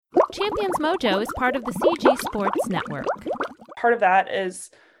Champions Mojo is part of the CG Sports Network. Part of that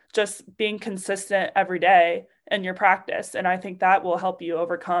is just being consistent every day in your practice. And I think that will help you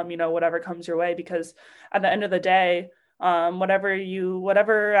overcome, whatever comes your way, because at the end of the day,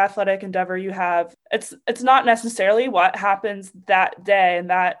 whatever athletic endeavor you have, it's not necessarily what happens that day and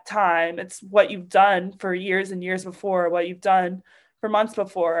that time. It's what you've done for years and years before, what you've done for months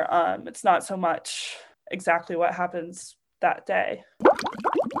before. It's not so much exactly what happens that day.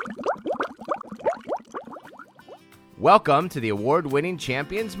 Welcome to the award-winning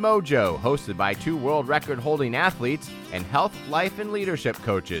Champions Mojo, hosted by two world record-holding athletes and health, life, and leadership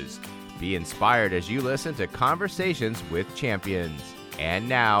coaches. Be inspired as you listen to Conversations with Champions. And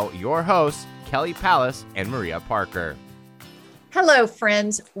now, your hosts, Kelly Palace and Maria Parker. Hello,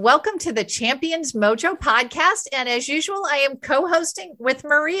 friends. Welcome to the Champions Mojo podcast. And as usual, I am co-hosting with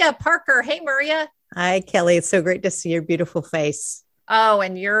Maria Parker. Hey, Maria. Hi, Kelly. It's so great to see your beautiful face. Oh,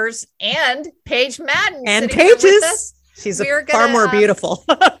 and yours and Paige Madden. And Paige's. She's far more beautiful.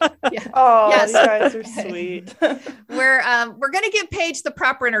 Yeah. Oh, yes. You guys are sweet. We're going to give Paige the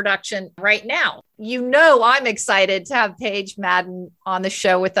proper introduction right now. I'm excited to have Paige Madden on the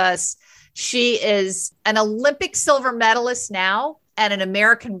show with us. She is an Olympic silver medalist now and an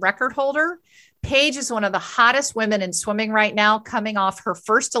American record holder. Paige is one of the hottest women in swimming right now, coming off her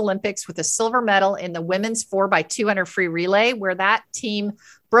first Olympics with a silver medal in the women's 4x200 free relay, where that team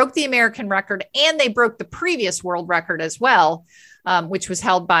broke the American record and they broke the previous world record as well, which was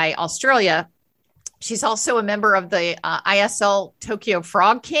held by Australia. She's also a member of the ISL Tokyo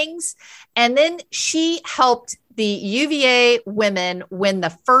Frog Kings. And then she helped the UVA women win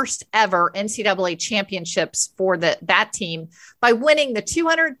the first ever NCAA championships for that team by winning the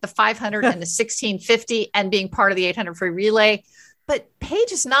 200, the 500, and the 1650 and being part of the 800 free relay. But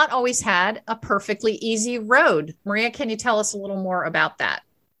Paige has not always had a perfectly easy road. Maria, can you tell us a little more about that?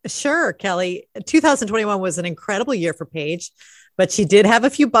 Sure, Kelly. 2021 was an incredible year for Paige, but she did have a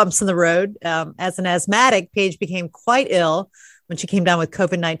few bumps in the road. As an asthmatic, Paige became quite ill when she came down with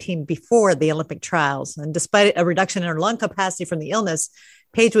COVID-19 before the Olympic trials. And despite a reduction in her lung capacity from the illness,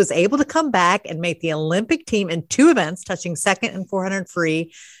 Paige was able to come back and make the Olympic team in two events, touching second in 400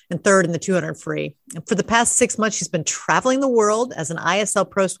 free and third in the 200 free. And for the past 6 months, she's been traveling the world as an ISL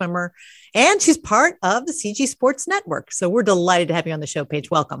pro swimmer, and she's part of the CG Sports Network. So we're delighted to have you on the show,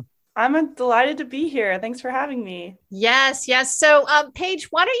 Paige. Welcome. I'm delighted to be here. Thanks for having me. Yes. So, Paige,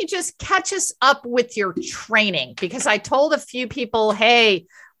 why don't you just catch us up with your training? Because I told a few people, hey,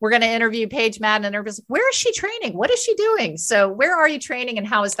 we're going to interview Paige Madden, and everybody's like, where is she training? What is she doing? So where are you training and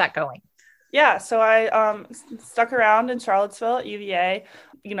how is that going? Yeah. So I stuck around in Charlottesville at UVA.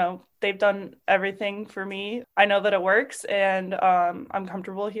 They've done everything for me. I know that it works, and I'm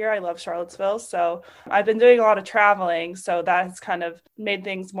comfortable here. I love Charlottesville. So I've been doing a lot of traveling. So that has kind of made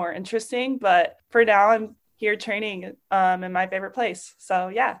things more interesting. But for now, I'm here training in my favorite place. So,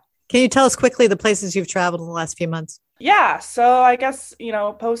 yeah. Can you tell us quickly the places you've traveled in the last few months? Yeah. So I guess,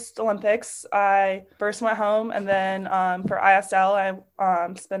 post Olympics, I first went home, and then for ISL,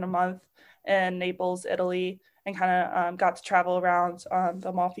 I spent a month in Naples, Italy, and kind of got to travel around the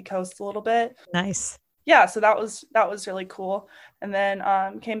Amalfi Coast a little bit. Nice. Yeah, so that was really cool. And then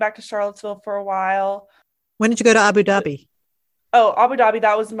came back to Charlottesville for a while. When did you go to Abu Dhabi? Oh, Abu Dhabi,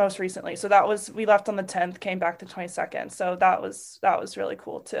 that was most recently. So we left on the 10th, came back the 22nd. So that was really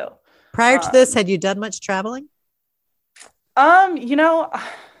cool too. Prior to this, had you done much traveling?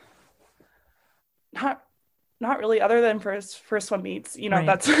 Not really, other than for swim meets, Right.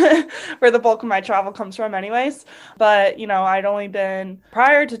 That's where the bulk of my travel comes from anyways. But,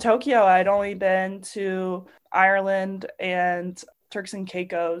 prior to Tokyo, I'd only been to Ireland and Turks and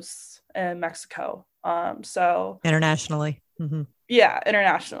Caicos and Mexico. So Internationally. Mm-hmm. Yeah,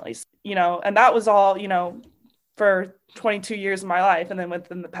 internationally, and that was all, for 22 years of my life. And then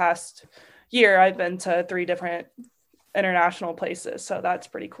within the past year, I've been to 3 different international places. So that's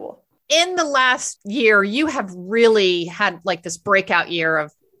pretty cool. In the last year, you have really had like this breakout year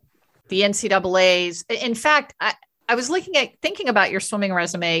of the NCAAs. In fact, I was thinking about your swimming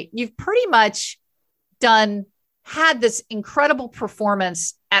resume. You've pretty much had this incredible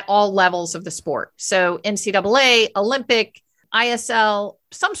performance at all levels of the sport. So NCAA, Olympic, ISL.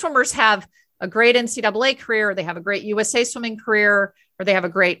 Some swimmers have a great NCAA career, they have a great USA swimming career, or they have a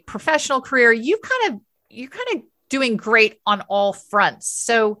great professional career. You're kind of doing great on all fronts.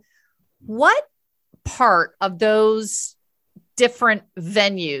 So what part of those different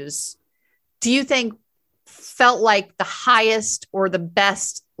venues do you think felt like the highest or the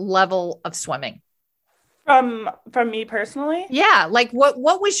best level of swimming? From me personally? Yeah. Like what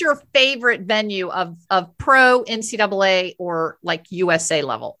was your favorite venue of pro, NCAA, or like USA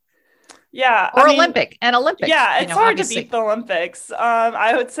level? Yeah. Or Olympic. Yeah, it's hard obviously. to beat the Olympics.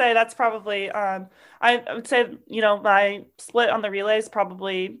 I would say that's probably, I would say, my split on the relay is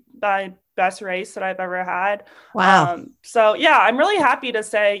probably my best race that I've ever had. Wow. So yeah, I'm really happy to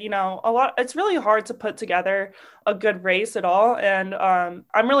say, it's really hard to put together a good race at all. And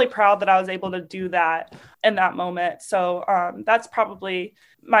I'm really proud that I was able to do that in that moment. So that's probably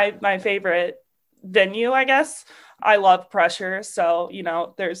my favorite venue, I guess. I love pressure. So,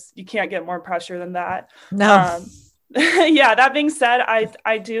 you can't get more pressure than that. No. Yeah. That being said,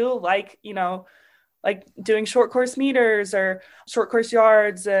 I do like, like doing short course meters or short course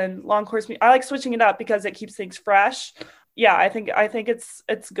yards and long course. I like switching it up because it keeps things fresh. Yeah. I think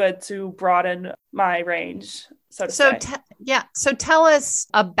it's good to broaden my range. So tell us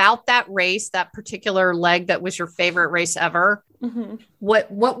about that race, that particular leg that was your favorite race ever. Mm-hmm.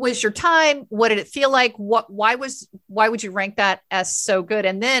 What was your time? What did it feel like? Why would you rank that as so good?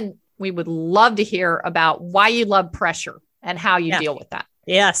 And then we would love to hear about why you love pressure and how you deal with that.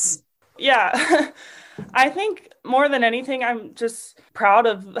 Yes. Yeah. I think more than anything, I'm just proud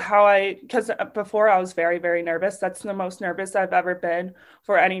of because before I was very, very nervous. That's the most nervous I've ever been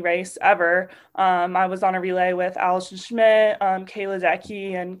for any race ever. I was on a relay with Allison Schmidt, Kay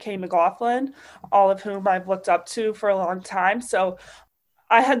Ledecky, and Kay McLaughlin, all of whom I've looked up to for a long time. So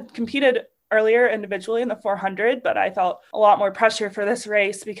I had competed earlier individually in the 400, but I felt a lot more pressure for this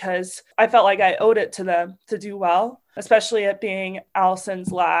race because I felt like I owed it to them to do well, especially it being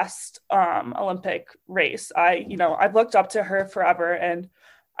Allison's last Olympic race. I've looked up to her forever, and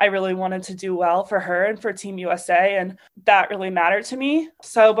I really wanted to do well for her and for Team USA, and that really mattered to me.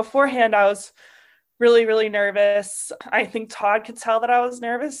 So beforehand, I was really, really nervous. I think Todd could tell that I was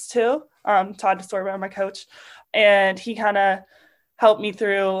nervous too. Todd DeSorbo, my coach, and he kind of helped me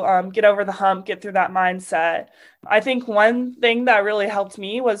through, get over the hump, get through that mindset. I think one thing that really helped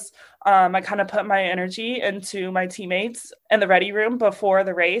me was I kind of put my energy into my teammates in the ready room before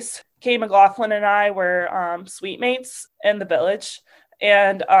the race. Kay McLaughlin and I were suite mates in the village,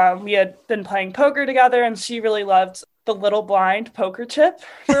 and we had been playing poker together, and she really loved the little blind poker chip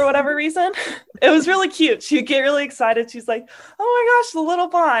for whatever reason. It was really cute. She'd get really excited. She's like, oh my gosh, the little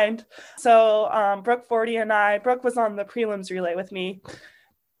blind. So Brooke Forty and Brooke was on the prelims relay with me.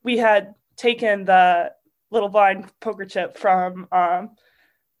 We had taken the little blind poker chip from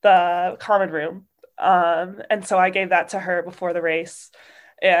the common room. And so I gave that to her before the race.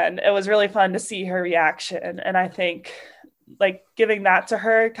 And it was really fun to see her reaction. And I think like giving that to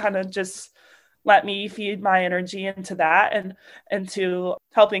her kind of just let me feed my energy into that and into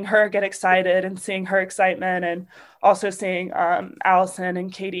helping her get excited and seeing her excitement, and also seeing Allison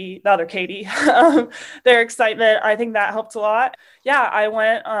and Katie, the other Katie, their excitement. I think that helped a lot. Yeah, I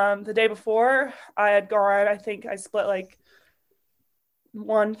went the day before. I had gone, I think I split like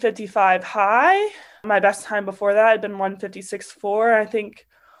 155 high. My best time before that had been 156.4. I think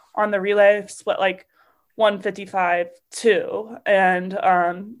on the relay, split like 155.2. And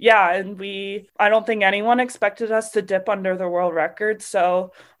I don't think anyone expected us to dip under the world record.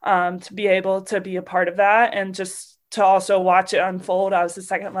 So to be able to be a part of that and just to also watch it unfold, I was the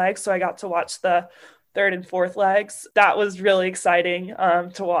second leg, so I got to watch the third and fourth legs. That was really exciting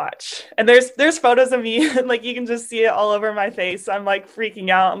to watch. And there's photos of me, and like you can just see it all over my face. I'm like freaking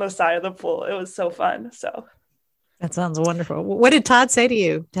out on the side of the pool. It was so fun. So that sounds wonderful. What did Todd say to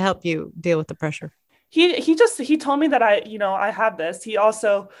you to help you deal with the pressure? He told me that I have this. He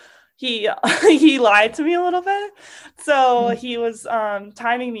also, he lied to me a little bit. So he was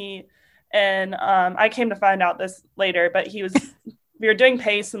timing me, and I came to find out this later, but we were doing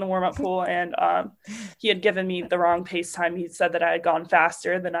pace in the warm-up pool, and he had given me the wrong pace time. He said that I had gone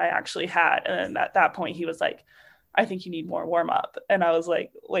faster than I actually had. And at that point he was like, I think you need more warm-up. And I was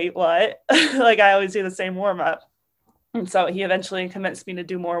like, wait, what? Like I always do the same warm-up. And so he eventually convinced me to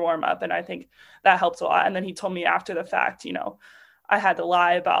do more warm up. And I think that helped a lot. And then he told me after the fact, I had to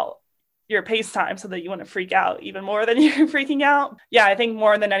lie about your pace time so that you wouldn't freak out even more than you're freaking out. Yeah, I think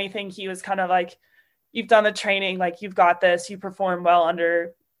more than anything, he was kind of like, you've done the training, like you've got this, you perform well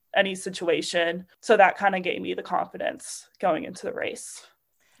under any situation. So that kind of gave me the confidence going into the race.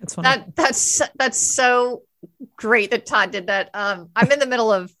 That's so great that Todd did that. I'm in the middle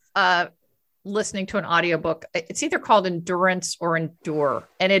of listening to an audiobook. It's either called Endurance or Endure.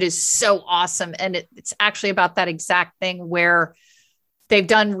 And it is so awesome. And it's actually about that exact thing where they've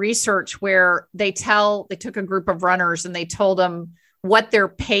done research where they took a group of runners and they told them what their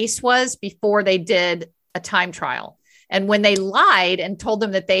pace was before they did a time trial. And when they lied and told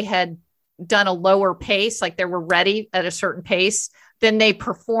them that they had done a lower pace, like they were ready at a certain pace, then they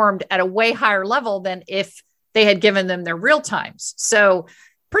performed at a way higher level than if they had given them their real times. So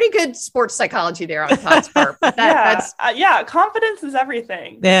pretty good sports psychology there on Todd's part. Yeah, confidence is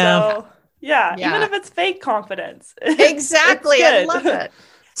everything. Yeah. So, yeah, even if it's fake confidence. Exactly. I love it.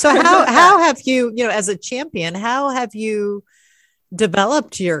 So how have you, as a champion, how have you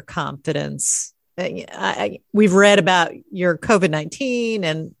developed your confidence? We've read about your COVID-19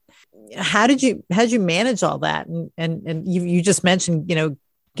 and how did you manage all that? And you just mentioned,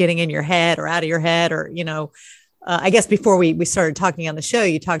 getting in your head or out of your head, or, I guess before we started talking on the show,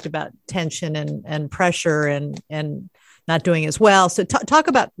 you talked about tension and pressure and not doing as well. So talk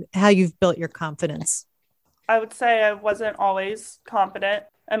about how you've built your confidence. I would say I wasn't always confident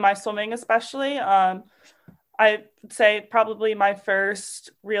in my swimming, especially. I would say probably my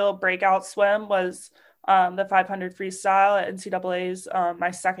first real breakout swim was the 500 freestyle at NCAA's my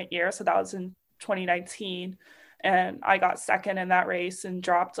second year. So that was in 2019. And I got second in that race and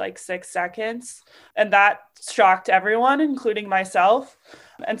dropped like 6 seconds. And that shocked everyone, including myself.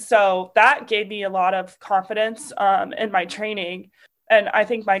 And so that gave me a lot of confidence in my training. And I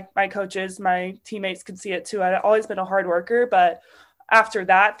think my coaches, my teammates could see it too. I'd always been a hard worker, but after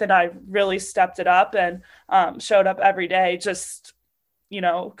that, then I really stepped it up and showed up every day, just,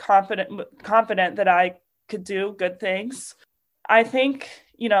 confident that I could do good things. I think,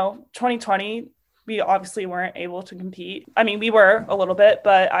 2020, we obviously weren't able to compete. I mean, we were a little bit,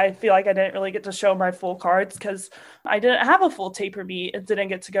 but I feel like I didn't really get to show my full cards because I didn't have a full taper meet and didn't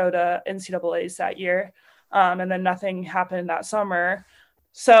get to go to NCAA's that year. And then nothing happened that summer.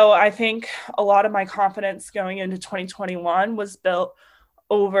 So I think a lot of my confidence going into 2021 was built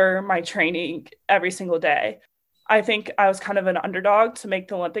over my training every single day. I think I was kind of an underdog to make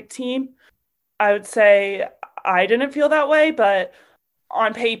the Olympic team. I would say I didn't feel that way, but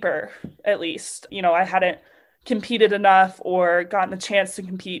on paper, at least, I hadn't competed enough or gotten the chance to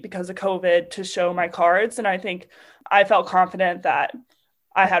compete because of COVID to show my cards. And I think I felt confident that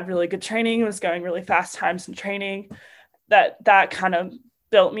I had really good training, was going really fast times in training, that kind of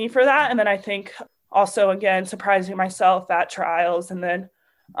built me for that. And then I think also, again, surprising myself at trials and then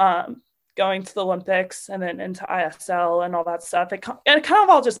going to the Olympics and then into ISL and all that stuff. It kind of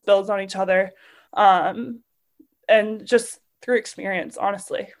all just builds on each other and just through experience,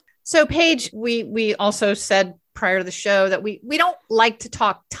 honestly. So Paige, we also said prior to the show that we don't like to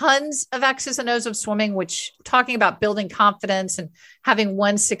talk tons of X's and O's of swimming, which talking about building confidence and having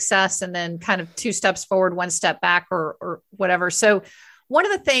one success and then kind of 2 steps forward, 1 step back or whatever. So one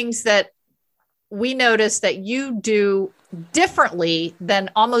of the things that we noticed that you do differently than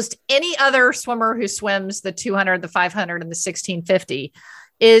almost any other swimmer who swims the 200, the 500, and the 1650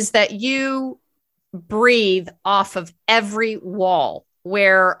 is that you breathe off of every wall,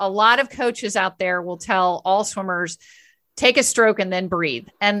 where a lot of coaches out there will tell all swimmers, take a stroke and then breathe.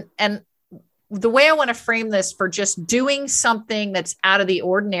 And the way I want to frame this for just doing something that's out of the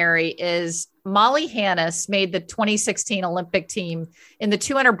ordinary is Molly Hannes made the 2016 Olympic team in the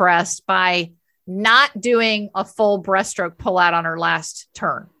 200 breast by not doing a full breaststroke pullout on her last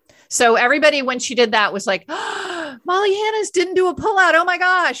turn. So everybody, when she did that, was like, oh, Molly Hannes didn't do a pullout. Oh my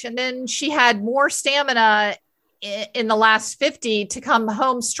gosh. And then she had more stamina in the last 50 to come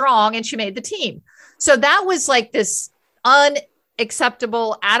home strong, and she made the team. So that was like this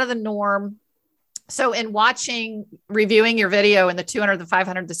unacceptable, out of the norm. So in reviewing your video in the 200, the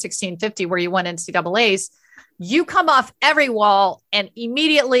 500, the 1650, where you won NCAAs, you come off every wall and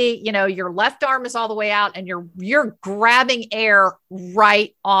immediately, your left arm is all the way out and you're grabbing air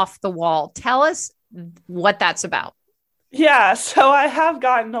right off the wall. Tell us what that's about. Yeah, so I have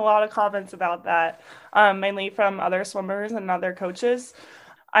gotten a lot of comments about that, mainly from other swimmers and other coaches.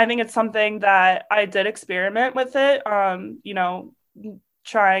 I think it's something that I did experiment with it,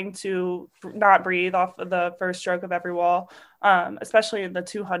 trying to not breathe off of the first stroke of every wall, especially in the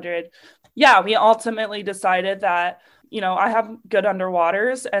 200. Yeah, we ultimately decided that, I have good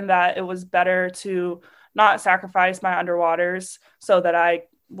underwaters and that it was better to not sacrifice my underwaters so that I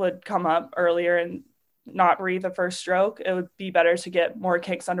would come up earlier and not breathe the first stroke. It would be better to get more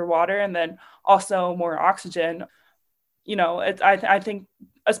kicks underwater and then also more oxygen. I think,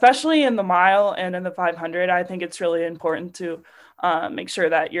 especially in the mile and in the 500, I think it's really important to make sure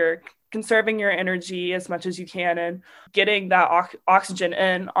that you're conserving your energy as much as you can and getting that oxygen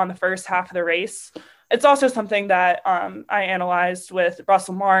in on the first half of the race. It's also something that I analyzed with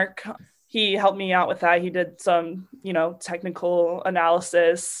Russell Mark. He helped me out with that. He did some, technical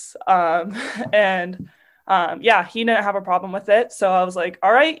analysis and he didn't have a problem with it. So I was like,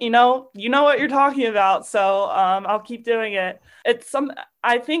 all right, you know what you're talking about. So I'll keep doing it.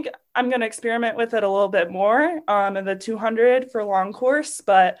 I think I'm going to experiment with it a little bit more in the 200 for long course.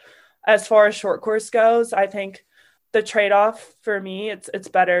 But as far as short course goes, I think the trade-off for me, it's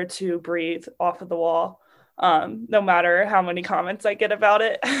better to breathe off of the wall, no matter how many comments I get about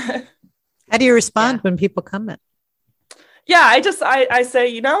it. How do you respond when people comment? Yeah, I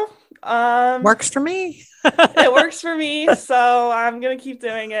say, works for me. It works for me, so I'm gonna keep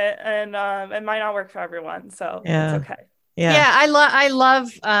doing it, and it might not work for everyone, so it's okay. Yeah, I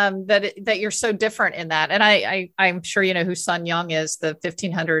love that you're so different in that, and I'm sure you know who Sun Young is, the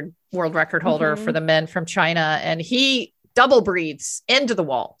 1500 world record holder for the men from China, and he double breathes into the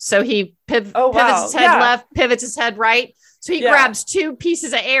wall, so he pivots his head left, pivots his head right. So he grabs 2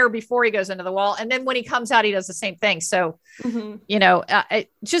 pieces of air before he goes into the wall. And then when he comes out, he does the same thing. So, I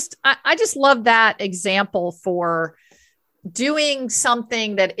just love that example for doing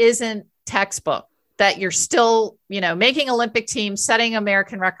something that isn't textbook, that you're still, making Olympic teams, setting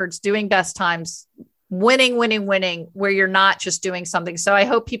American records, doing best times, winning, where you're not just doing something. So I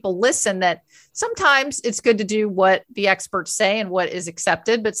hope people listen, that sometimes it's good to do what the experts say and what is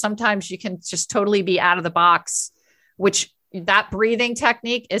accepted, but sometimes you can just totally be out of the box, which that breathing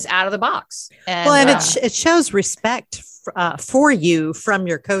technique is out of the box. And, it shows respect for you from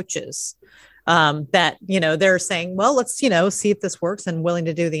your coaches, that, they're saying, well, let's, see if this works, and willing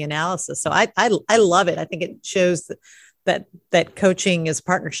to do the analysis. So I love it. I think it shows that coaching is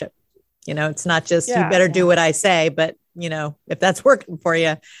partnership. It's not just, you better do what I say, but if that's working for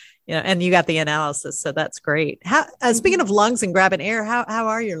you, and you got the analysis. So that's great. How, speaking of lungs and grabbing air, how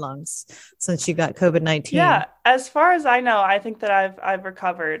are your lungs since you got COVID-19? Yeah, as far as I know, I think that I've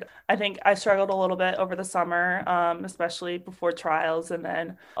recovered. I think I struggled a little bit over the summer, especially before trials, and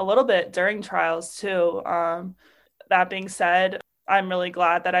then a little bit during trials too. That being said, I'm really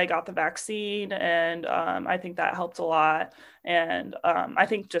glad that I got the vaccine, and I think that helped a lot. And I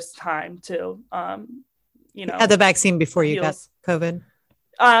think just time too. You had the vaccine before you got COVID?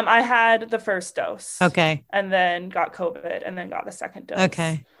 I had the first dose. Okay. And then got COVID, and then got the second dose.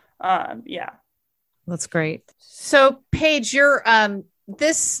 Okay. Yeah. That's great. So Paige, you're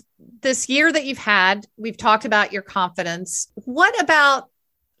this year that you've had, we've talked about your confidence. What about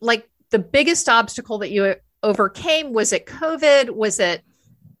like the biggest obstacle that you overcame? Was it COVID? Was it,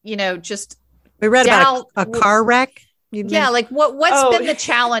 just we read about a car wreck? Like what's been the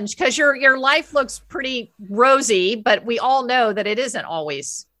challenge? Because your life looks pretty rosy, but we all know that it isn't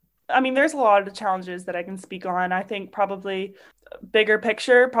always. I mean, there's a lot of challenges that I can speak on. I think probably bigger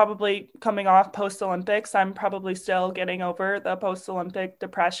picture, probably coming off post-Olympics, I'm probably still getting over the post-Olympic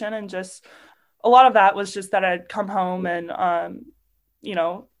depression. And just a lot of that was just that I'd come home and,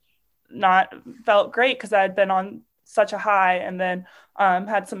 not felt great because I had been on such a high, and then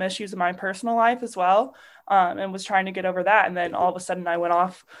had some issues in my personal life as well. And was trying to get over that. And then all of a sudden I went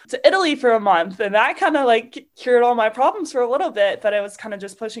off to Italy for a month, and that kind of like cured all my problems for a little bit, but I was kind of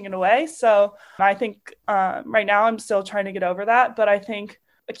just pushing it away. So I think right now I'm still trying to get over that. But I think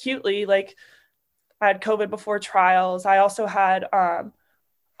acutely, like I had COVID before trials. I also had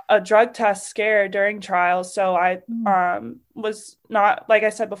a drug test scare during trials. So I was not, like I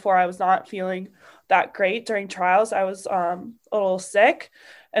said before, I was not feeling that great during trials. I was a little sick.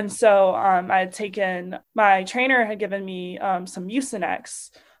 And so I had taken, my trainer had given me some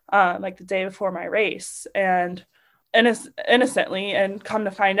Mucinex like the day before my race, and innocently, and come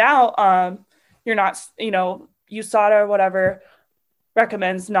to find out, you're not, USADA or whatever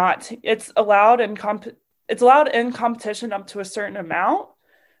recommends not, it's allowed in competition up to a certain amount.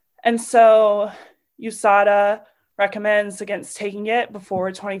 And so USADA recommends against taking it before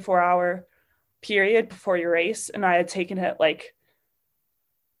a 24-hour period before your race. And I had taken it like,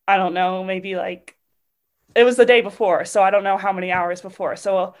 I don't know, maybe like it was the day before. So I don't know how many hours before.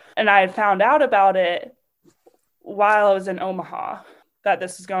 So, and I had found out about it while I was in Omaha, that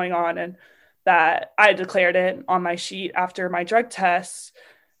this was going on, and that I declared it on my sheet after my drug tests,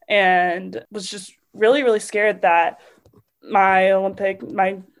 and was just really, really scared that my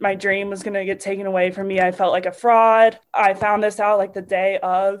dream was going to get taken away from me. I felt like a fraud. I found this out like the day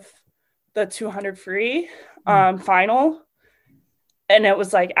of the 200 free final. And it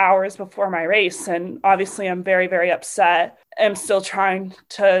was like hours before my race. And obviously I'm very, very upset. I'm still trying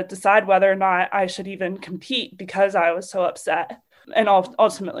to decide whether or not I should even compete because I was so upset. And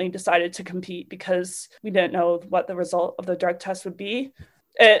ultimately decided to compete because we didn't know what the result of the drug test would be.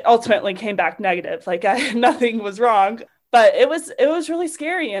 It ultimately came back negative. Like nothing was wrong. But it was really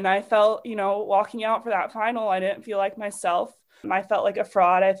scary. And I felt, walking out for that final, I didn't feel like myself. I felt like a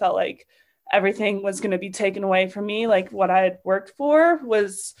fraud. I felt like everything was going to be taken away from me. Like what I had worked for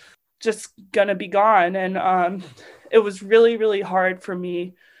was just going to be gone. And it was really, really hard for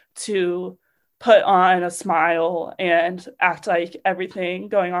me to put on a smile and act like everything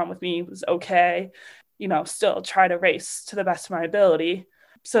going on with me was okay. still try to race to the best of my ability.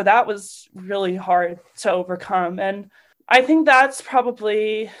 So that was really hard to overcome. And I think that's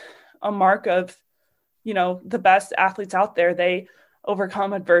probably a mark of, the best athletes out there. They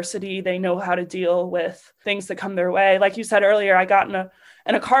overcome adversity. They know how to deal with things that come their way. Like you said earlier, I got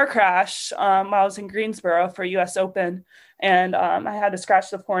in a car crash while I was in Greensboro for US Open. And I had to scratch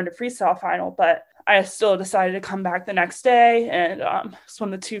the 400 freestyle final, but I still decided to come back the next day and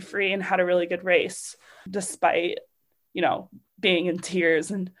swim the 2 free and had a really good race, despite, being in tears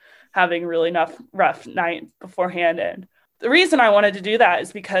and having a really rough night beforehand. And the reason I wanted to do that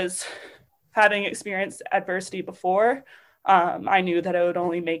is because having experienced adversity before, I knew that it would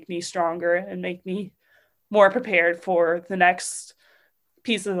only make me stronger and make me more prepared for the next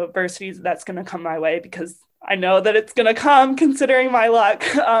piece of adversity that's going to come my way, because I know that it's going to come considering my luck.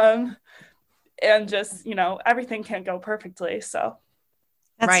 And just, everything can't go perfectly. So.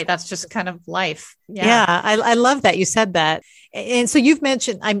 That's just kind of life. Yeah. I love that you said that. And so you've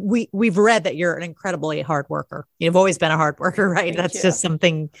mentioned, we've read that you're an incredibly hard worker. You've always been a hard worker, right? That's just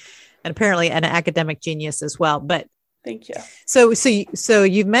something, and apparently an academic genius as well. But thank you. So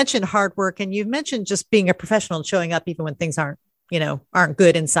you've mentioned hard work, and you've mentioned just being a professional and showing up even when things aren't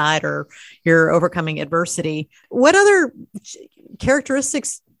good inside, or you're overcoming adversity. What other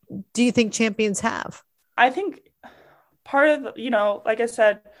characteristics do you think champions have? I think part of, like I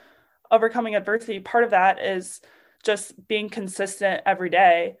said, overcoming adversity, part of that is just being consistent every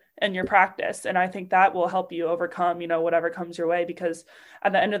day in your practice. And I think that will help you overcome, whatever comes your way, because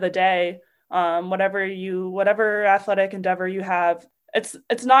at the end of the day, whatever athletic endeavor you have,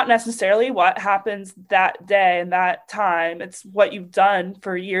 it's not necessarily what happens that day and that time. It's what you've done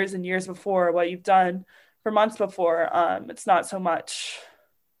for years and years before, what you've done for months before. It's not so much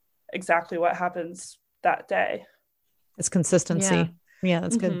exactly what happens that day. It's consistency. Yeah,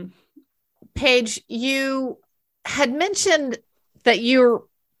 that's good. Paige, you had mentioned that you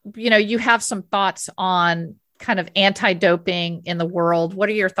have some thoughts on kind of anti-doping in the world. What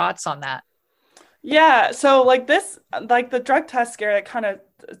are your thoughts on that? Yeah. So the drug test scare, that kind of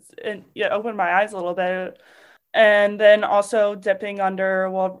opened my eyes a little bit. And then also dipping under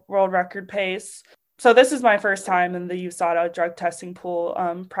world record pace. So this is my first time in the USADA drug testing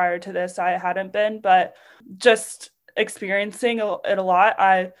pool. Prior to this, I hadn't been, but just experiencing it a lot.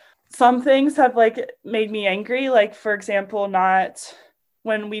 Some things have made me angry. Like, for example,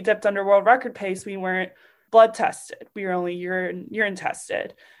 when we dipped under world record pace, we weren't blood tested. We were only urine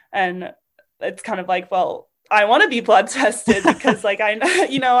tested. And it's kind of well, I want to be blood tested because I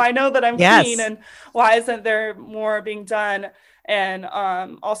know that I'm clean, and why isn't there more being done? And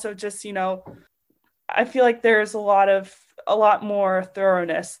also just, I feel like there's a lot more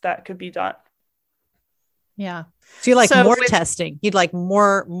thoroughness that could be done. Yeah. So you more testing. You'd like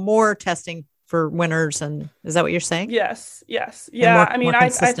more testing for winners. And is that what you're saying? Yes. Yeah. I think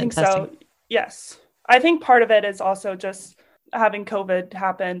testing. So. Yes. I think part of it is also just having COVID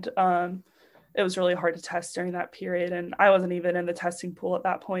happened. It was really hard to test during that period. And I wasn't even in the testing pool at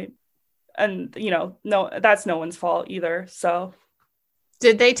that point. And, no, that's no one's fault either. So.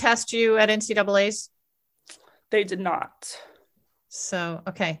 Did they test you at NCAA's? They did not. So,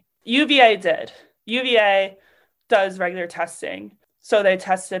 okay. UVA did. UVA does regular testing. So they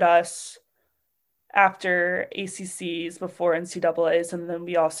tested us after ACCs, before NCAA's, and then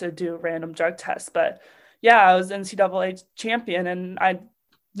we also do random drug tests. But yeah, I was NCAA champion and I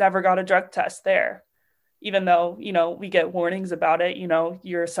never got a drug test there, even though, we get warnings about it,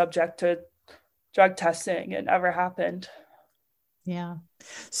 you're subject to drug testing. It never happened. Yeah.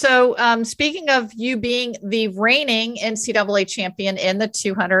 So speaking of you being the reigning NCAA champion in the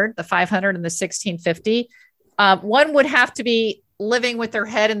 200, the 500, and the 1650, one would have to be living with their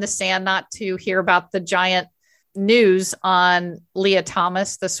head in the sand not to hear about the giant news on Lia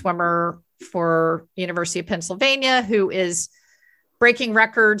Thomas, the swimmer for University of Pennsylvania, who is breaking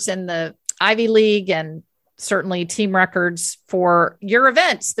records in the Ivy League and certainly team records for your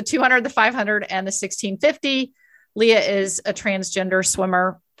events, the 200, the 500, and the 1650. Lia is a transgender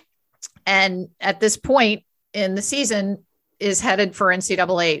swimmer, and at this point in the season is headed for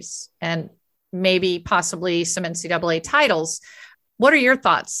NCAAs and maybe possibly some NCAA titles. What are your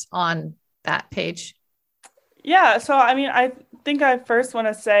thoughts on that, Paige? Yeah, so I think I first want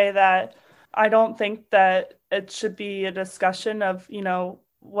to say that I don't think that it should be a discussion of,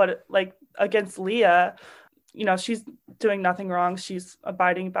 against Lia. She's doing nothing wrong. She's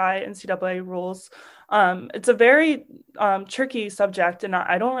abiding by NCAA rules. It's a very tricky subject, and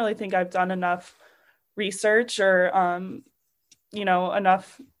I don't really think I've done enough research or,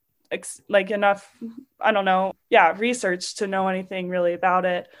 enough, research to know anything really about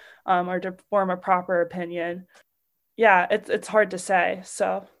it. or to form a proper opinion. Yeah, it's hard to say.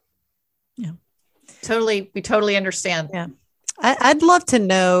 So yeah, we totally understand. Yeah, I'd love to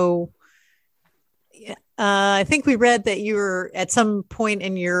know. I think we read that you were at some point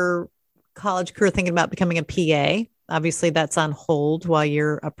in your college career thinking about becoming a PA. Obviously, that's on hold while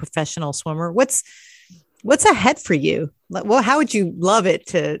you're a professional swimmer. What's ahead for you? Well, how would you love it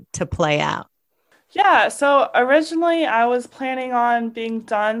to play out? Yeah, so originally I was planning on being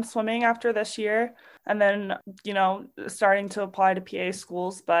done swimming after this year and then, starting to apply to PA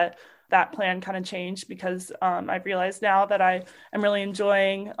schools. But that plan kind of changed because I've realized now that I am really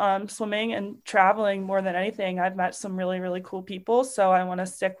enjoying swimming and traveling more than anything. I've met some really, really cool people. So I want to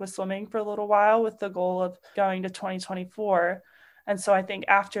stick with swimming for a little while with the goal of going to 2024. And so I think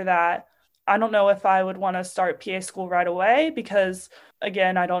after that, I don't know if I would want to start PA school right away because,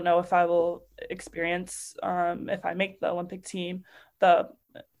 again, I don't know if I will experience, if I make the Olympic team, the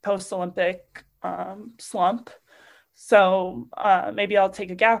post-Olympic slump. So maybe I'll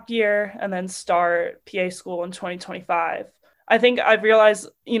take a gap year and then start PA school in 2025. I think I've realized,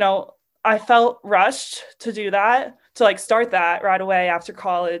 I felt rushed to do that, to start that right away after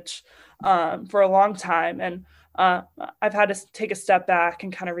college for a long time. And I've had to take a step back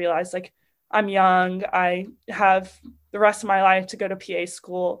and kind of realize I'm young. I have the rest of my life to go to PA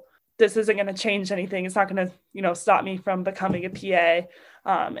school. This isn't going to change anything. It's not going to, stop me from becoming a PA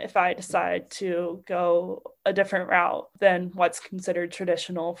if I decide to go a different route than what's considered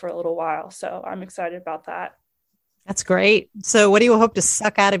traditional for a little while. So I'm excited about that. That's great. So what do you hope to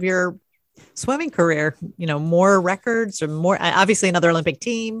suck out of your swimming career? More records or more, obviously another Olympic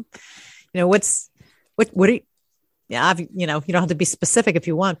team. What do you, yeah, you don't have to be specific if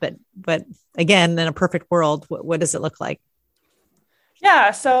you want, but again, in a perfect world, what does it look like?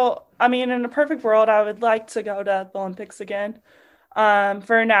 Yeah. So, in a perfect world, I would like to go to the Olympics again.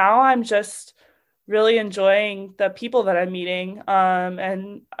 For now, I'm just really enjoying the people that I'm meeting.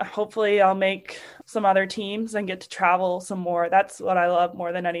 And hopefully I'll make some other teams and get to travel some more. That's what I love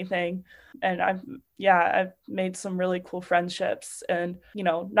more than anything. And I've made some really cool friendships and,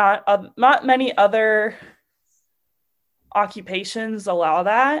 not many other occupations allow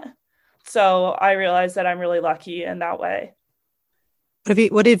that. So I realize that I'm really lucky in that way.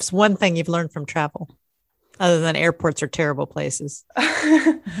 What is one thing you've learned from travel other than airports are terrible places?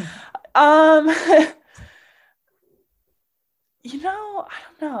 I don't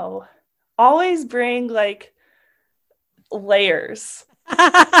know. Always bring layers.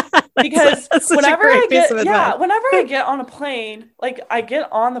 Because whenever I get on a plane, I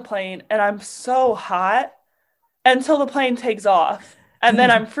get on the plane and I'm so hot until the plane takes off and then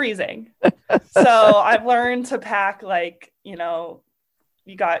I'm freezing. So I've learned to pack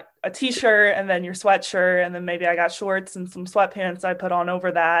you got a t-shirt and then your sweatshirt and then maybe I got shorts and some sweatpants I put on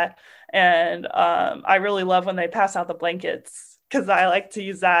over that. And I really love when they pass out the blankets because I like to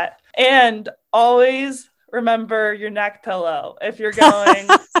use that. And always remember your neck pillow if you're going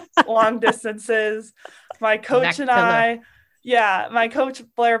long distances. My coach my coach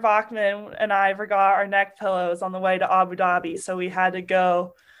Blair Bachman and I forgot our neck pillows on the way to Abu Dhabi. So we had to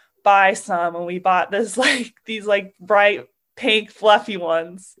go buy some and we bought these bright pink fluffy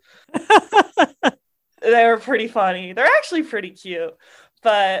ones. They were pretty funny. They're actually pretty cute,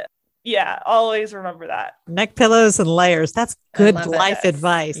 but yeah, always remember that. Neck pillows and layers. That's good life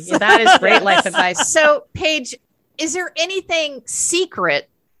advice. Yeah, that is great life advice. So Paige, is there anything secret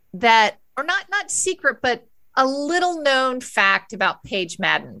or not secret, but a little known fact about Paige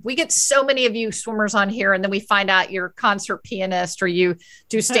Madden? We get so many of you swimmers on here, and then we find out you're a concert pianist, or you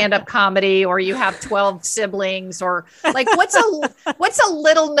do stand-up comedy, or you have 12 siblings, or what's a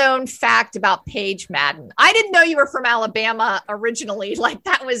little known fact about Paige Madden? I didn't know you were from Alabama originally.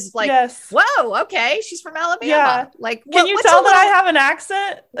 That was yes. Whoa, okay, she's from Alabama. Yeah. Can you tell that I have an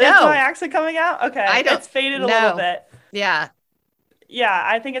accent? No. Is my accent coming out? Okay, it's faded a little bit. Yeah. Yeah,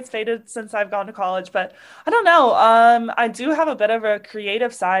 I think it's faded since I've gone to college, but I don't know. I do have a bit of a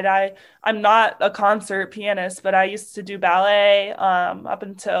creative side. I'm not a concert pianist, but I used to do ballet up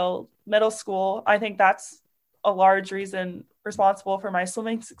until middle school. I think that's a large reason responsible for my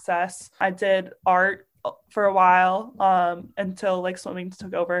swimming success. I did art for a while until swimming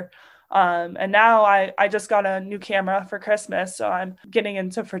took over. And now I just got a new camera for Christmas, so I'm getting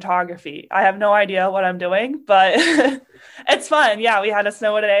into photography. I have no idea what I'm doing, but it's fun. Yeah, we had a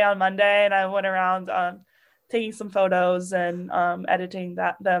snow day on Monday, and I went around taking some photos and editing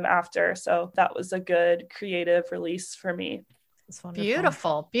them after. So that was a good creative release for me.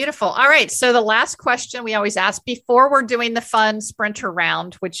 Beautiful, beautiful. All right. So the last question we always ask before we're doing the fun sprinter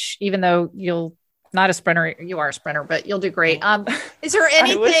round, which even though you'll Not a sprinter. You are a sprinter, but you'll do great. Is there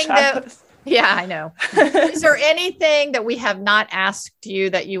I wish anything I that, was. yeah, I know. Is there anything that we have not asked you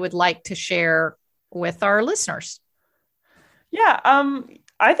that you would like to share with our listeners? Yeah,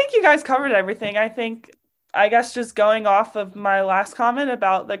 I think you guys covered everything. I guess just going off of my last comment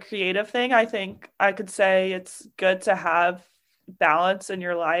about the creative thing, I think I could say it's good to have balance in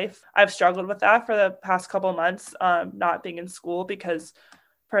your life. I've struggled with that for the past couple of months, not being in school, because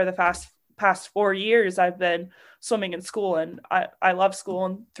for the past 4 years I've been swimming in school, and I love school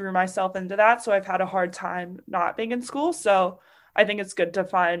and threw myself into that. So I've had a hard time not being in school. So I think it's good to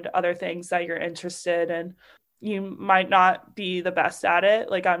find other things that you're interested in. You might not be the best at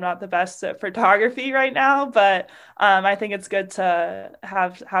it. Like, I'm not the best at photography right now, but I think it's good to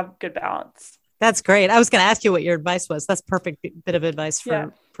have good balance. That's great. I was going to ask you what your advice was. That's perfect bit of advice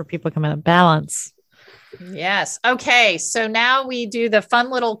for people coming up. Balance. Yes. Okay. So now we do the fun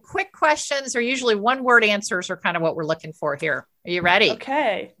little quick questions. They're usually 1-word answers are kind of what we're looking for here. Are you ready?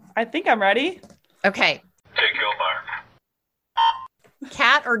 Okay. I think I'm ready. Okay. Take your mark.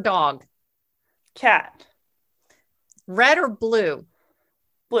 Cat or dog? Cat. Red or blue?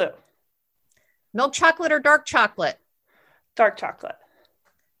 Blue. Milk chocolate or dark chocolate? Dark chocolate.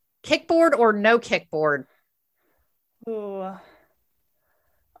 Kickboard or no kickboard? Ooh. I'm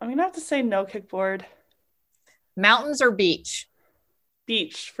going to have to say no kickboard. Mountains or beach?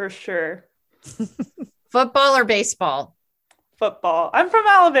 Beach, for sure. Football or baseball? Football. I'm from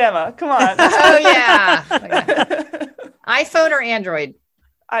Alabama. Come on. Oh, yeah. Okay. iPhone or Android?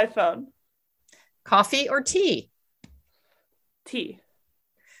 iPhone. Coffee or tea? Tea.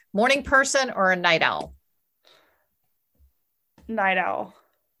 Morning person or a night owl? Night owl.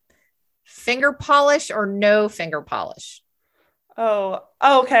 Finger polish or no finger polish? Oh,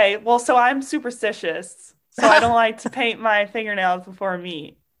 okay. Well, so I'm superstitious. So I don't like to paint my fingernails before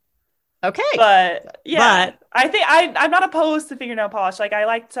meat. Okay. But yeah, But- I think I'm not opposed to fingernail polish. Like, I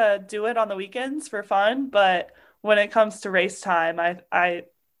like to do it on the weekends for fun, but when it comes to race time, I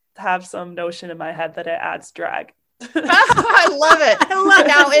have some notion in my head that it adds drag. I love it. I love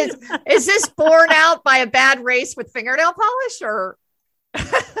Now, is this borne out by a bad race with fingernail polish or?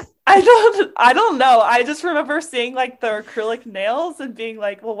 I don't know. I just remember seeing like the acrylic nails and being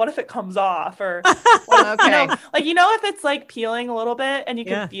like, well, what if it comes off? Or Okay. if it's like peeling a little bit and you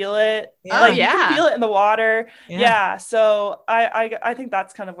can Yeah. feel it. Yeah. Like, Oh, you yeah. can feel it in the water. Yeah. Yeah. So I think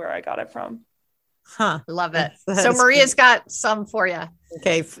that's kind of where I got it from. Huh. Love it. That So is Maria's got some for you.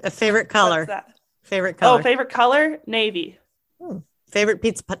 Okay. A favorite color. What's that? Favorite color. Oh, favorite color? Navy. Favorite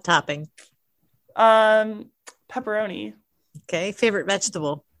pizza topping. Pepperoni. Okay. Favorite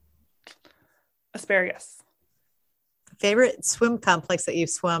vegetable. Asparagus. Favorite swim complex that you've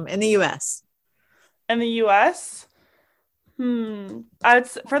swum in the U.S. In the US, for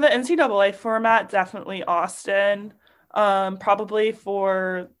the NCAA format, definitely Austin. Probably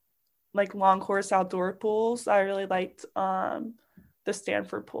for like long course outdoor pools, I really liked the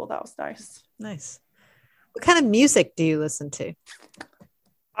Stanford pool. That was nice. Nice. What kind of music do you listen to?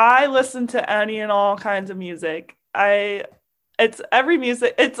 I listen to any and all kinds of music. It's every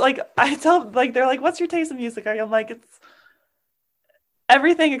music. It's like, I tell, like, they're like, what's your taste in music? I'm like, it's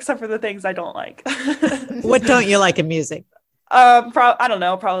everything except for the things I don't like. What don't you like in music? I don't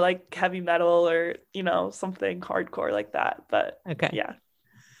know, probably like heavy metal or, something hardcore like that. But Okay. yeah,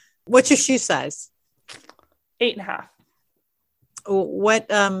 What's your shoe size? 8.5. What,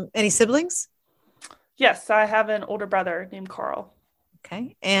 any siblings? Yes, I have an older brother named Carl.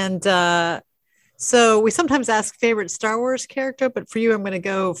 Okay. And so we sometimes ask favorite Star Wars character, but for you, I'm going to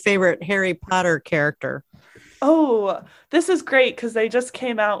go favorite Harry Potter character. Oh, this is great because they just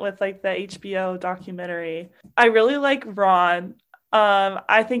came out with like the HBO documentary. I really like Ron.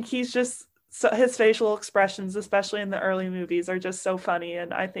 I think he's just his facial expressions, especially in the early movies, are just so funny,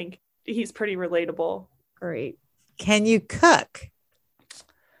 and I think he's pretty relatable. Great. Can you cook?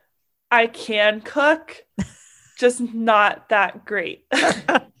 I can cook, just not that great.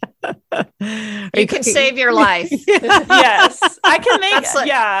 You can save your life. Yes, I can make. That's like-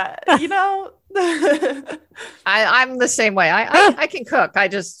 Yeah, I'm the same way. I can cook. I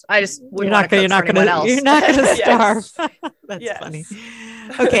just wouldn't want to cook for anyone else. You're not going to Yes. starve. That's Yes. funny.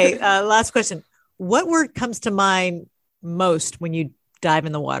 Okay. Last question. What word comes to mind most when you dive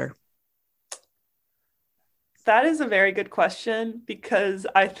in the water? That is a very good question because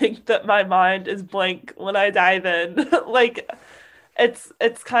I think that my mind is blank when I dive in. Like,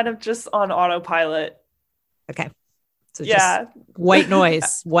 it's kind of just on autopilot. Okay. So Yeah. just white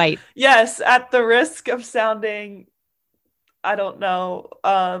noise, white. Yes, at the risk of sounding, I don't know,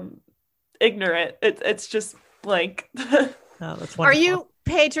 ignorant. It's just blank. Oh, that's wonderful. Are you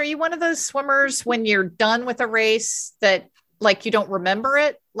Paige, are you one of those swimmers when you're done with a race that like you don't remember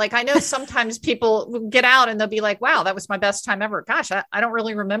it? Like I know sometimes people get out and they'll be like, wow, that was my best time ever. Gosh, I don't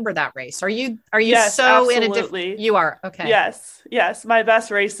really remember that race. Are you Yes, so in a absolutely. different, you are. Okay. Yes. My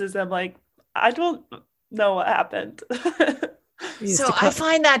best races, I'm like, I don't know what happened. So I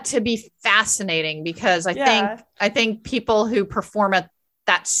find that to be fascinating because I think people who perform at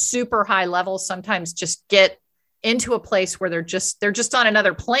that super high level sometimes just get into a place where they're just on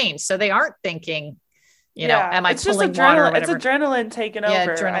another plane. So they aren't thinking, am I pulling water or whatever? It's adrenaline taking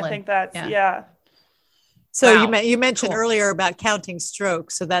over. Adrenaline. I think that's, So Wow. you mentioned Cool. earlier about counting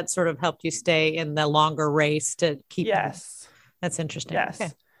strokes. So that sort of helped you stay in the longer race to keep. Yes. That's interesting. Yes.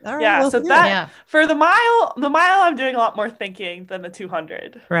 Okay. All right. Yeah. Well, So good. that for the mile, I'm doing a lot more thinking than the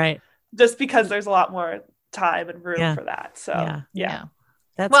 200, Right. just because there's a lot more time and room for that. So Yeah.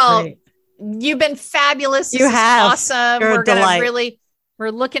 That's Well, great. you've been fabulous. You This is have. awesome. You're a We're going delight. to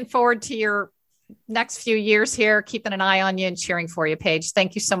we're looking forward to your next few years here, keeping an eye on you and cheering for you, Paige.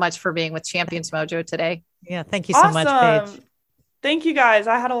 Thank you so much for being with Champions Mojo today. Yeah. Thank you so much, Paige. Thank you guys.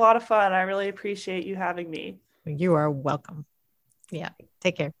 I had a lot of fun. I really appreciate you having me. You are welcome. Yeah.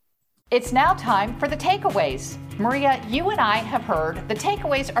 Take care. It's now time for the takeaways. Maria, you and I have heard the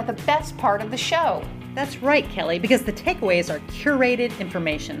takeaways are the best part of the show. That's right, Kelly, because the takeaways are curated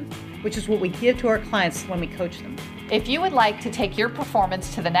information, which is what we give to our clients when we coach them. If you would like to take your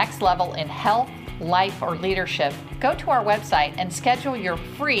performance to the next level in health, life, or leadership, go to our website and schedule your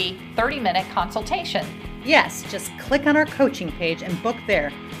free 30-minute consultation. Yes, just click on our coaching page and book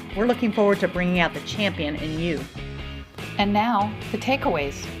there. We're looking forward to bringing out the champion in you. And now, the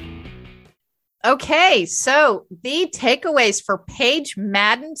takeaways. Okay, so the takeaways for Paige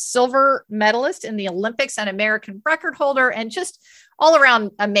Madden, silver medalist in the Olympics and American record holder, and just all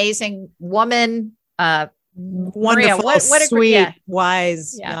around amazing woman. Wonderful, Maria, sweet,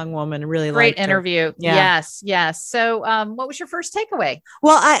 wise young woman. Really great liked her. interview. Yeah. Yes. So, what was your first takeaway?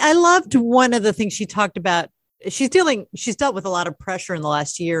 Well, I loved one of the things she talked about. She's dealt with a lot of pressure in the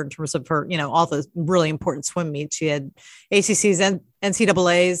last year in terms of her, all the really important swim meets. She had ACCs and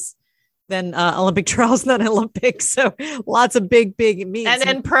NCAAs, then Olympic trials, then Olympics. So lots of big meets. And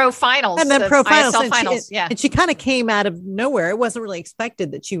then pro finals. And then pro finals. ISL finals. And she kind of came out of nowhere. It wasn't really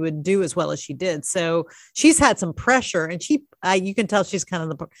expected that she would do as well as she did. So she's had some pressure, and you can tell she's kind of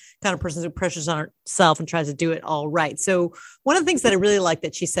the kind of person who pressures on herself and tries to do it all right. So one of the things that I really liked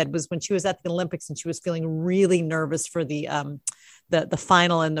that she said was when she was at the Olympics and she was feeling really nervous for the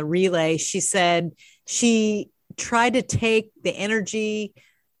final and the relay, she said she tried to take the energy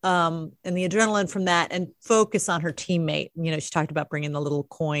and the adrenaline from that and focus on her teammate. She talked about bringing the little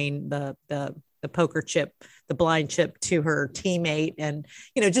coin, the poker chip, the blind chip to her teammate, and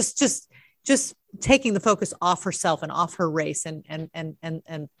just taking the focus off herself and off her race and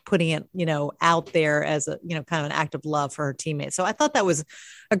putting it out there as a kind of an act of love for her teammate. So I thought that was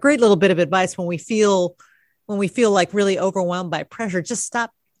a great little bit of advice when we feel like really overwhelmed by pressure. Just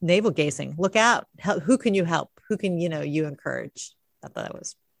stop navel gazing. Look out. Who can you help? Who can you encourage? I thought that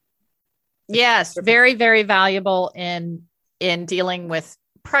was. Yes, very, very valuable in dealing with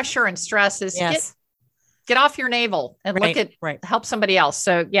pressure and stresses. Yes. Get off your navel and look at help somebody else.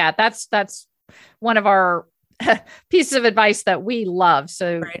 So yeah, that's one of our pieces of advice that we love.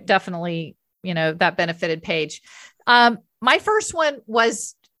 So definitely, that benefited Paige. My first one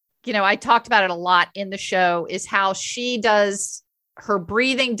was, I talked about it a lot in the show, is how she does her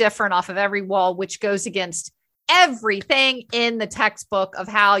breathing different off of every wall, which goes against everything in the textbook of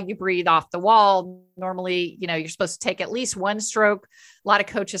how you breathe off the wall. Normally, you're supposed to take at least one stroke. A lot of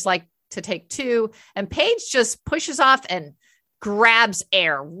coaches like to take two, and Paige just pushes off and grabs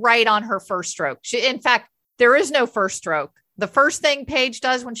air right on her first stroke. In fact, there is no first stroke. The first thing Paige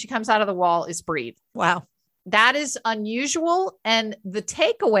does when she comes out of the wall is breathe. Wow. That is unusual. And the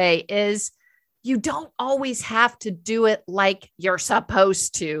takeaway is you don't always have to do it like you're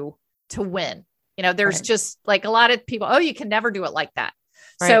supposed to win. There's just like a lot of people, you can never do it like that.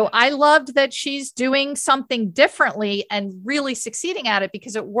 Right. So I loved that she's doing something differently and really succeeding at it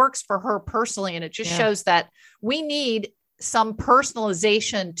because it works for her personally. And it just shows that we need some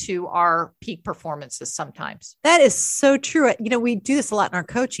personalization to our peak performances sometimes. That is so true. We do this a lot in our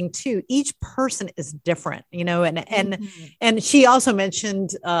coaching too. Each person is different, and she also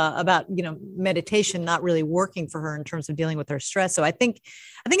mentioned about, meditation not really working for her in terms of dealing with her stress. So I think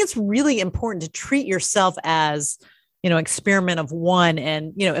it's really important to treat yourself as, experiment of one.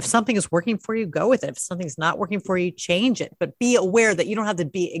 And, if something is working for you, go with it. If something's not working for you, change it, but be aware that you don't have to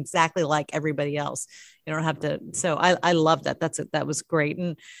be exactly like everybody else. You don't have to. So I love that. That was great.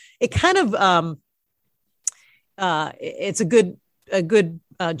 And it kind of, it's a good a good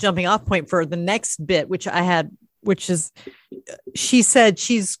jumping off point for the next bit, which I had, which is, she said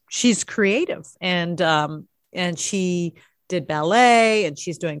she's creative and she did ballet and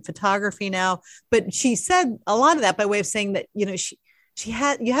she's doing photography now, but she said a lot of that by way of saying that, you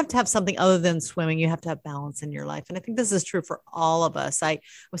have to have something other than swimming. You have to have balance in your life. And I think this is true for all of us. I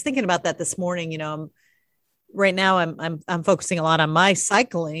was thinking about that this morning. Right now I'm focusing a lot on my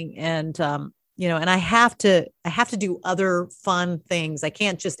cycling and, and I have to do other fun things. I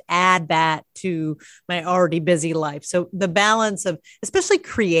can't just add that to my already busy life. So the balance of especially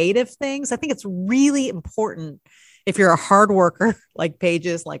creative things, I think it's really important if you're a hard worker like Paige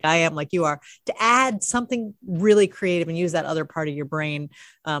is, like I am, like you are, to add something really creative and use that other part of your brain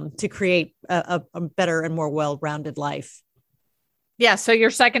to create a better and more well-rounded life. Yeah. So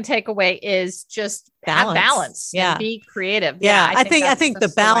your second takeaway is just have balance. Yeah. And be creative. Yeah. I think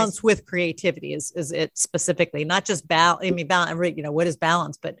the balance with creativity is it specifically, not just balance. I mean, balance, what is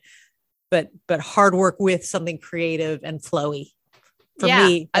balance, but hard work with something creative and flowy. For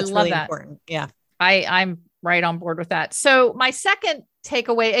me, that's I love really that. Important. Yeah. I'm right on board with that. So my second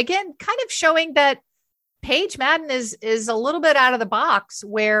takeaway, again, kind of showing that Paige Madden is a little bit out of the box,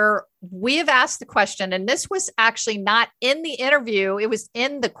 where we have asked the question, and this was actually not in the interview. It was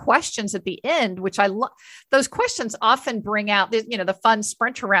in the questions at the end, which I love. Those questions often bring out the fun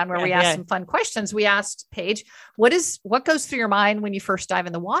sprint around where we ask some fun questions. We asked Paige, what goes through your mind when you first dive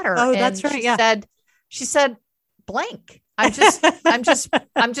in the water? Oh, that's right. She said, blank. I'm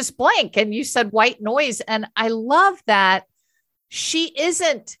just blank. And you said white noise. And I love that she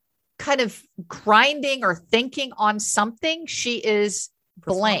isn't kind of grinding or thinking on something. She is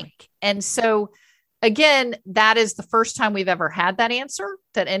blank. And so again, that is the first time we've ever had that answer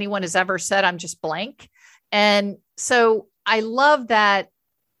that anyone has ever said, I'm just blank. And so I love that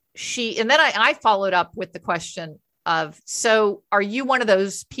and then I followed up with the question of, so are you one of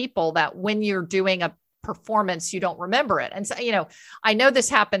those people that when you're doing a performance, you don't remember it? And so, I know this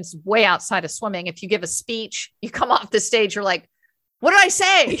happens way outside of swimming. If you give a speech, you come off the stage, you're like, what did I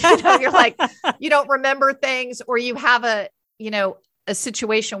say? You're like, you don't remember things, or you have a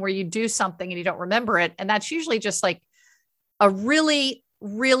situation where you do something and you don't remember it. And that's usually just like a really,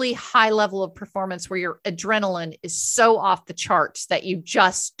 really high level of performance where your adrenaline is so off the charts that you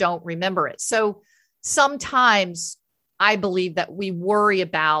just don't remember it. So sometimes I believe that we worry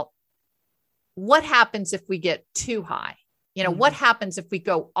about what happens if we get too high. What happens if we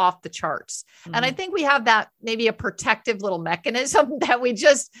go off the charts? Mm-hmm. And I think we have that maybe a protective little mechanism that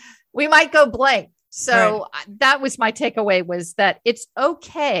we might go blank. So that was my takeaway, was that it's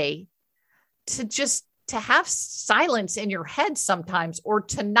okay to have silence in your head sometimes, or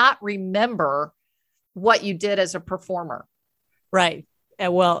to not remember what you did as a performer. Right.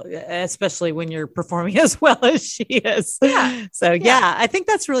 Well, especially when you're performing as well as she is. Yeah. So I think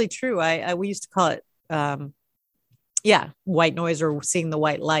that's really true. We used to call it, white noise, or seeing the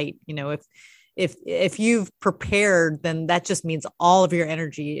white light. If you've prepared, then that just means all of your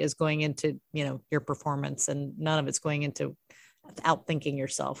energy is going into, your performance, and none of it's going into outthinking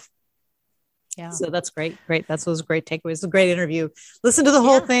yourself. Yeah. So that's great. Great. That was a great takeaway. It's a great interview. Listen to the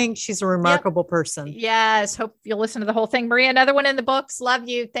whole thing. She's a remarkable person. Yes. Hope you'll listen to the whole thing. Maria, another one in the books. Love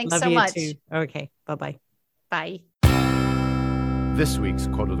you. Thanks so much. Too. Okay. Bye-bye. Bye. This week's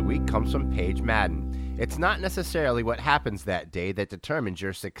quote of the week comes from Paige Madden. It's not necessarily what happens that day that determines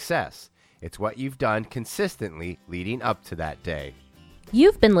your success. It's what you've done consistently leading up to that day.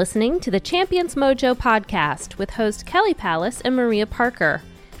 You've been listening to the Champions Mojo podcast with host Kelly Palace and Maria Parker.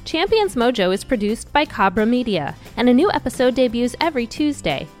 Champions Mojo is produced by Cabra Media, and a new episode debuts every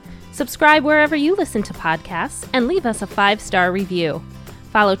Tuesday. Subscribe wherever you listen to podcasts and leave us a 5-star review.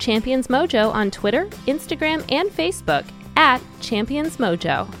 Follow Champions Mojo on Twitter, Instagram, and Facebook @Champions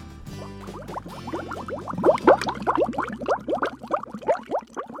Mojo.